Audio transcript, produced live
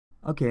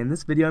Okay, in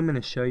this video I'm going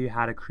to show you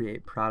how to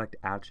create product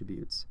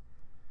attributes.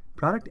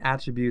 Product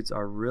attributes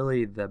are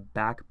really the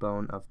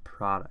backbone of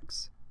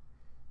products.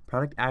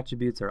 Product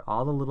attributes are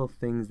all the little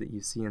things that you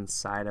see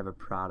inside of a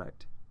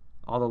product,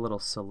 all the little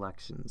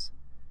selections.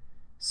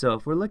 So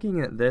if we're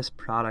looking at this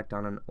product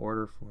on an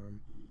order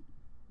form,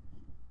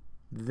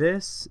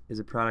 this is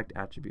a product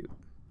attribute.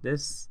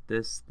 This.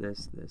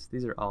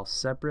 These are all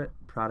separate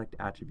product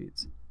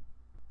attributes.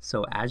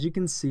 So as you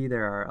can see,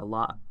 there are a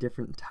lot of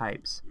different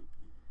types.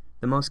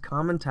 The most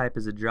common type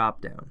is a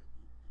drop-down.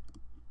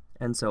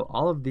 And so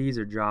all of these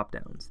are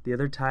drop-downs. The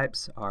other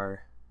types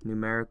are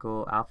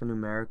numerical,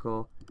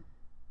 alphanumerical,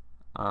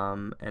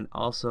 and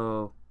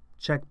also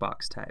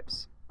checkbox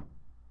types.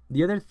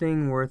 The other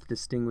thing worth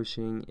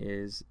distinguishing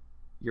is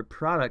your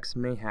products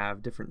may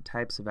have different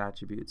types of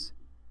attributes.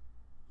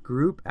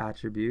 Group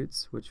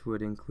attributes, which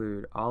would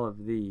include all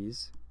of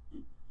these,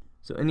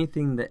 so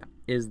anything that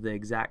is the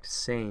exact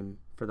same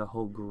for the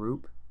whole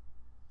group,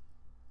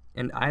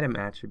 and item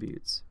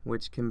attributes,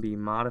 which can be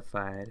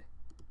modified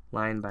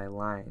line by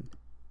line.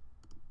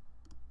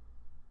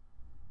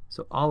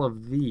 So all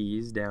of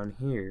these down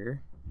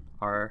here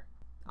are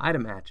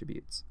item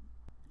attributes,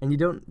 and you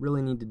don't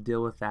really need to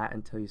deal with that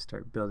until you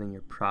start building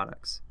your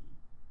products.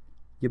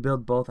 You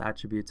build both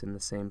attributes in the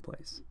same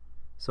place.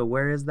 So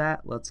where is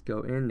that? Let's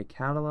go into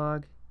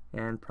catalog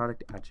and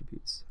product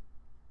attributes.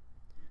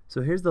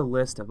 So here's the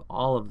list of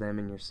all of them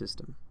in your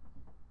system.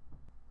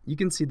 You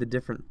can see the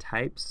different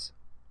types,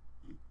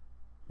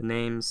 the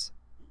names,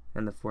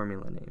 and the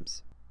formula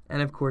names.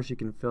 And of course you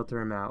can filter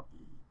them out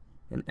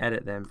and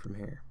edit them from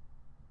here.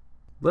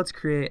 Let's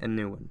create a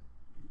new one.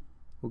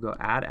 We'll go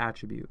add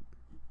attribute.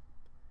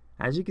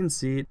 As you can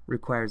see, it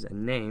requires a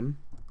name,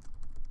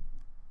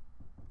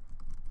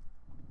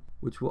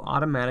 which will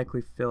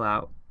automatically fill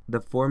out the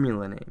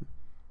formula name.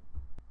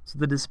 So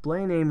the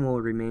display name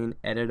will remain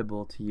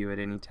editable to you at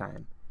any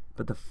time,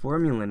 but the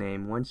formula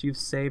name, once you've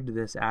saved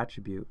this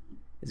attribute,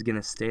 is going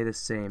to stay the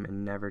same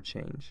and never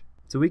change.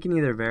 So we can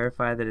either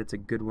verify that it's a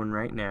good one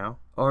right now,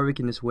 or we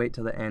can just wait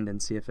till the end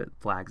and see if it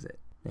flags it.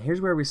 Now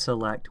here's where we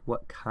select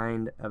what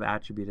kind of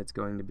attribute it's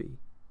going to be.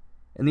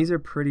 And these are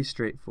pretty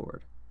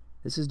straightforward.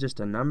 This is just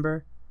a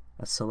number,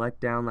 a select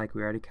down like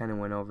we already kind of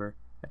went over,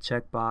 a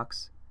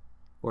checkbox,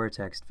 or a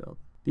text field.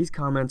 These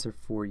comments are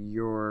for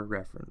your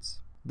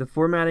reference. The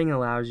formatting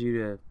allows you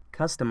to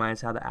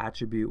customize how the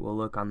attribute will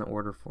look on the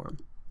order form.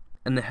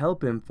 And the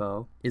help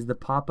info is the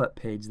pop-up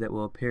page that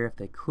will appear if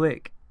they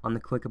click on the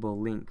clickable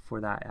link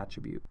for that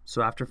attribute.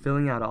 So after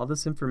filling out all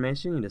this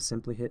information, you just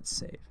simply hit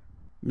save.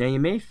 Now you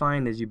may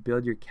find as you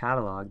build your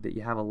catalog that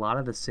you have a lot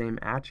of the same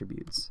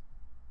attributes.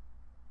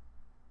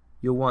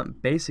 You'll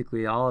want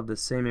basically all of the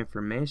same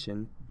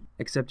information,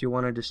 except you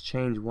want to just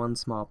change one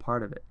small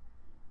part of it.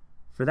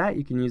 For that,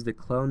 you can use the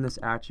clone this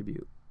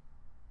attribute,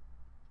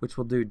 which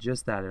will do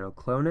just that. It'll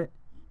clone it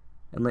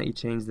and let you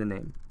change the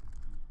name.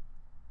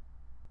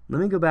 Let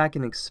me go back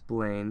and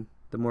explain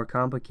the more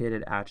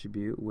complicated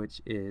attribute,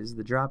 which is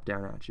the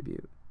drop-down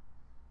attribute.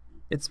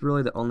 It's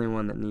really the only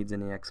one that needs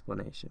any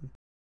explanation.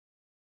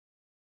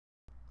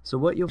 So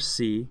what you'll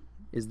see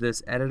is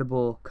this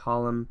editable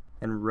column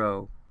and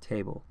row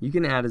table. You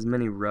can add as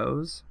many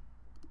rows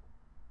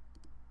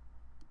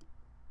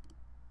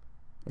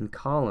and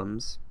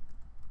columns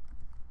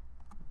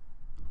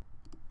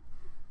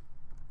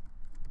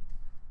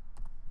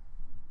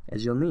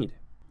as you'll need.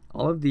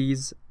 All of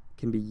these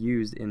can be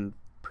used in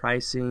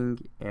pricing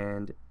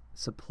and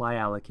supply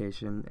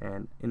allocation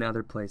and in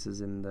other places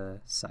in the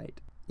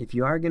site. If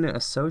you are going to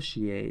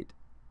associate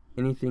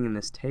anything in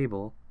this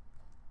table,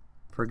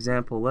 for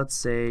example, let's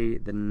say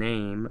the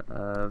name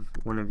of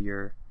one of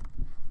your,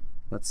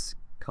 let's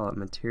call it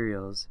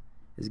materials,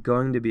 is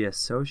going to be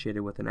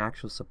associated with an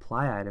actual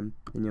supply item,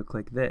 then you'll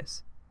click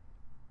this.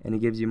 And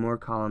it gives you more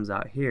columns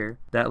out here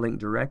that link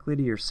directly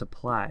to your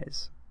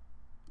supplies.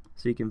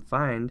 So you can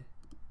find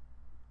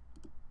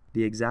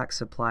the exact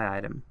supply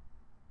item.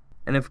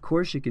 And of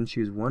course you can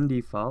choose one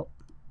default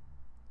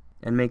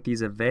and make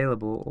these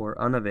available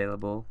or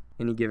unavailable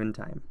any given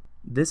time.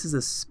 This is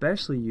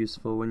especially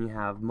useful when you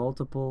have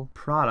multiple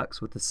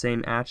products with the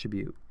same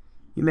attribute.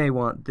 You may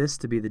want this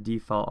to be the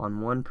default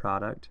on one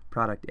product,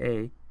 product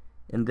A,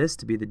 and this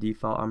to be the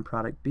default on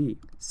product B.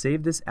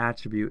 Save this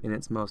attribute in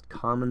its most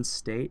common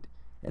state,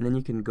 and then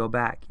you can go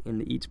back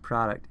into each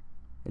product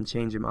and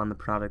change them on the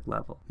product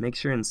level. Make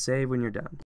sure and save when you're done.